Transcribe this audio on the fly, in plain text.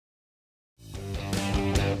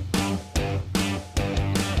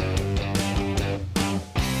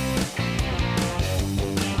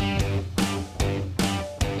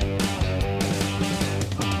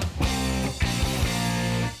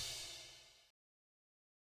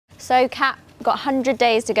So Kat, we've got 100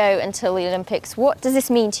 days to go until the Olympics. What does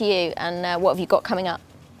this mean to you, and what have you got coming up?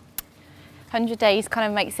 100 days kind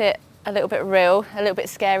of makes it a little bit real, a little bit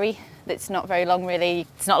scary. It's not very long really.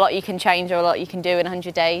 It's not a lot you can change or a lot you can do in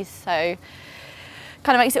 100 days. So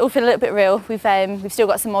kind of makes it all feel a little bit real. We've still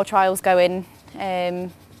got some more trials going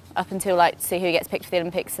up until to see who gets picked for the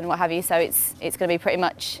Olympics and what have you. So it's going to be pretty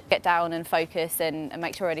much get down and focus and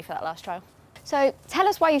make sure we're ready for that last trial. So tell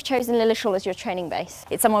us why you've chosen Lillishall as your training base.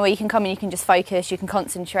 It's somewhere where you can come and you can just focus, you can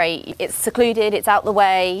concentrate. It's secluded, it's out the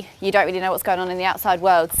way, you don't really know what's going on in the outside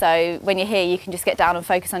world. So when you're here, you can just get down and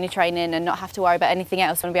focus on your training and not have to worry about anything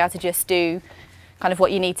else and be able to just do kind of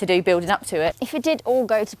what you need to do building up to it. If it did all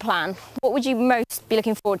go to plan, what would you most be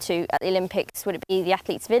looking forward to at the Olympics? Would it be the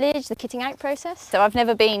athletes' village, the kitting out process? So I've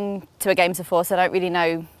never been to a Games before, so I don't really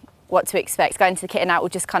know what to expect. Going to the kitting out will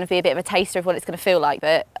just kind of be a bit of a taster of what it's going to feel like,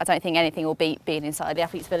 but I don't think anything will beat being inside the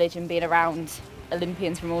athletes' village and being around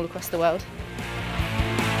Olympians from all across the world.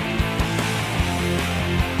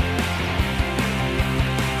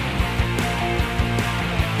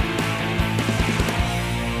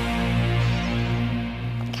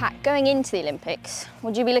 Going into the Olympics,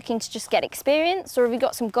 would you be looking to just get experience, or have you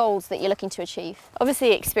got some goals that you're looking to achieve?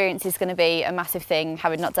 Obviously experience is going to be a massive thing,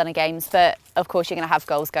 having not done a Games, but of course you're going to have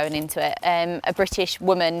goals going into it. A British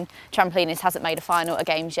woman trampolinist hasn't made a final at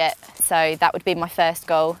Games yet, so that would be my first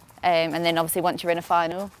goal. And then obviously once you're in a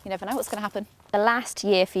final, you never know what's going to happen. The last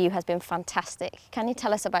year for you has been fantastic. Can you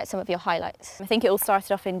tell us about some of your highlights? I think it all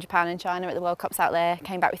started off in Japan and China at the World Cups out there.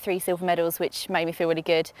 Came back with 3 silver medals, which made me feel really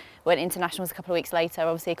good. Went internationals a couple of weeks later,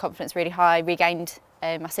 obviously confidence really high, regained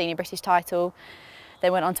my senior British title.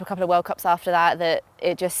 Then went on to a couple of World Cups after that,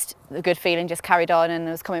 the good feeling just carried on, and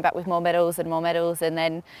I was coming back with more medals, and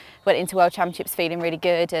then went into World Championships feeling really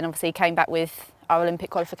good, and obviously came back with our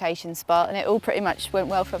Olympic qualification spot, and it all pretty much went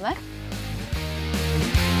well from there.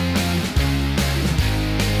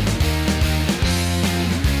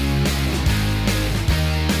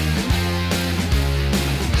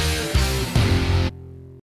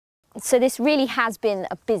 So this really has been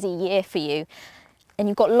a busy year for you, and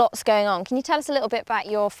you've got lots going on. Can you tell us a little bit about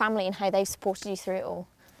your family and how they've supported you through it all?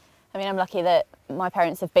 I mean, I'm lucky that my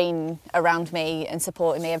parents have been around me and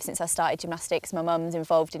supporting me ever since I started gymnastics. My mum's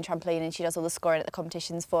involved in trampoline and she does all the scoring at the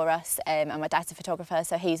competitions for us, and my dad's a photographer,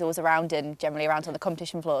 so he's always around and generally around on the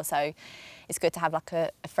competition floor, so it's good to have like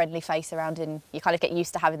a friendly face around, and you kind of get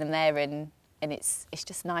used to having them there, and it's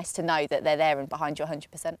just nice to know that they're there and behind you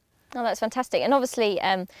 100%. Oh, that's fantastic. And obviously,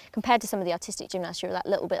 compared to some of the artistic gymnasts, you're that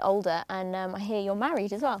little bit older, and I hear you're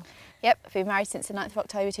married as well. Yep, I've been married since the 9th of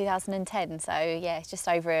October 2010, so yeah, it's just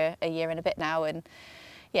over a year and a bit now, and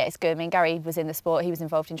yeah, it's good. I mean, Gary was in the sport, he was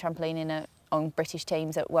involved in trampolining on British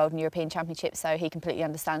teams at World and European Championships, so he completely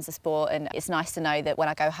understands the sport, and it's nice to know that when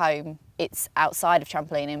I go home, it's outside of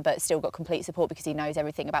trampolining, but still got complete support because he knows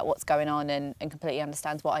everything about what's going on and completely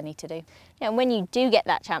understands what I need to do. Yeah, and when you do get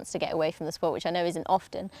that chance to get away from the sport, which I know isn't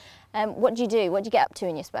often, what do you do? What do you get up to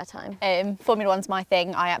in your spare time? Formula One's my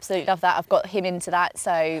thing. I absolutely love that. I've got him into that,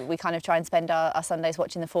 so we kind of try and spend our Sundays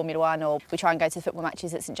watching the Formula One, or we try and go to the football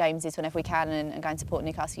matches at St James's whenever we can, and go and support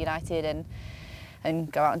Newcastle United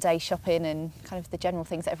and go out on day shopping and kind of the general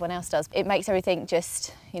things that everyone else does. It makes everything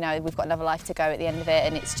just, you know, we've got another life to go at the end of it,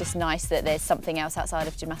 and it's just nice that there's something else outside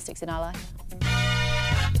of gymnastics in our life.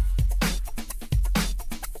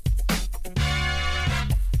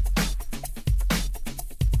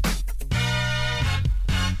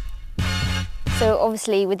 So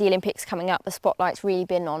obviously with the Olympics coming up, the spotlight's really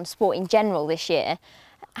been on sport in general this year.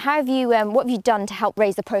 How have you, what have you done to help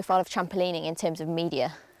raise the profile of trampolining in terms of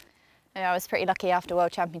media? I was pretty lucky after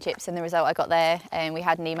World Championships and the result I got there, and we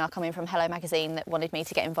had an email coming from Hello magazine that wanted me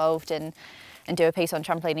to get involved and do a piece on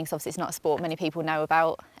trampolining, because obviously it's not a sport many people know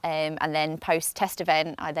about. And then post-test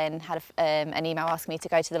event, I then had an email asking me to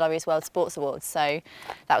go to the Laureus World Sports Awards. So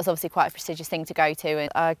that was obviously quite a prestigious thing to go to,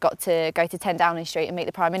 and I got to go to 10 Downing Street and meet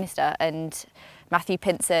the Prime Minister and Matthew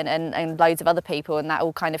Pinson and loads of other people, and that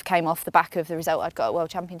all kind of came off the back of the result I'd got at World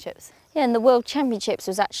Championships. Yeah, and the World Championships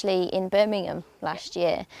was actually in Birmingham last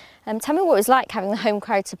year. Tell me what it was like having the home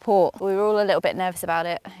crowd support. We were all a little bit nervous about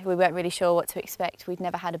it. We weren't really sure what to expect. We'd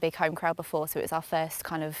never had a big home crowd before, so it was our first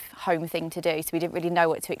kind of home thing to do, so we didn't really know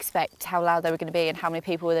what to expect, how loud they were going to be and how many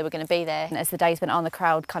people there were going to be there. And as the days went on, the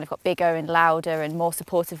crowd kind of got bigger and louder and more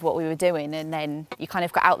supportive of what we were doing, and then you kind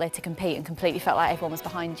of got out there to compete and completely felt like everyone was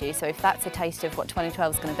behind you. So if that's a taste of what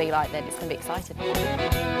 2012 is going to be like, then it's going to be exciting.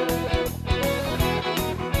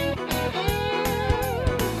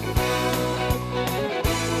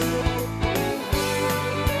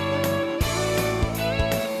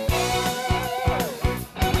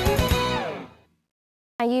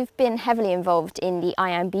 You've been heavily involved in the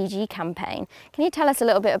I Am BG campaign. Can you tell us a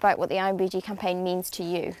little bit about what the I Am BG campaign means to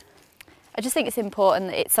you? I just think it's important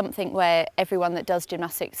that it's something where everyone that does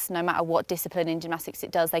gymnastics, no matter what discipline in gymnastics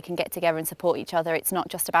it does, they can get together and support each other. It's not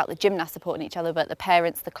just about the gymnasts supporting each other, but the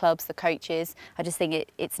parents, the clubs, the coaches. I just think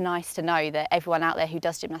it's nice to know that everyone out there who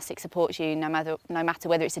does gymnastics supports you, no matter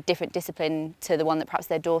whether it's a different discipline to the one that perhaps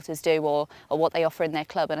their daughters do or what they offer in their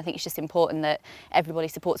club. And I think it's just important that everybody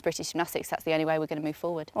supports British gymnastics. That's the only way we're going to move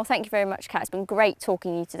forward. Well, thank you very much, Kat. It's been great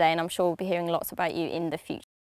talking to you today, and I'm sure we'll be hearing lots about you in the future.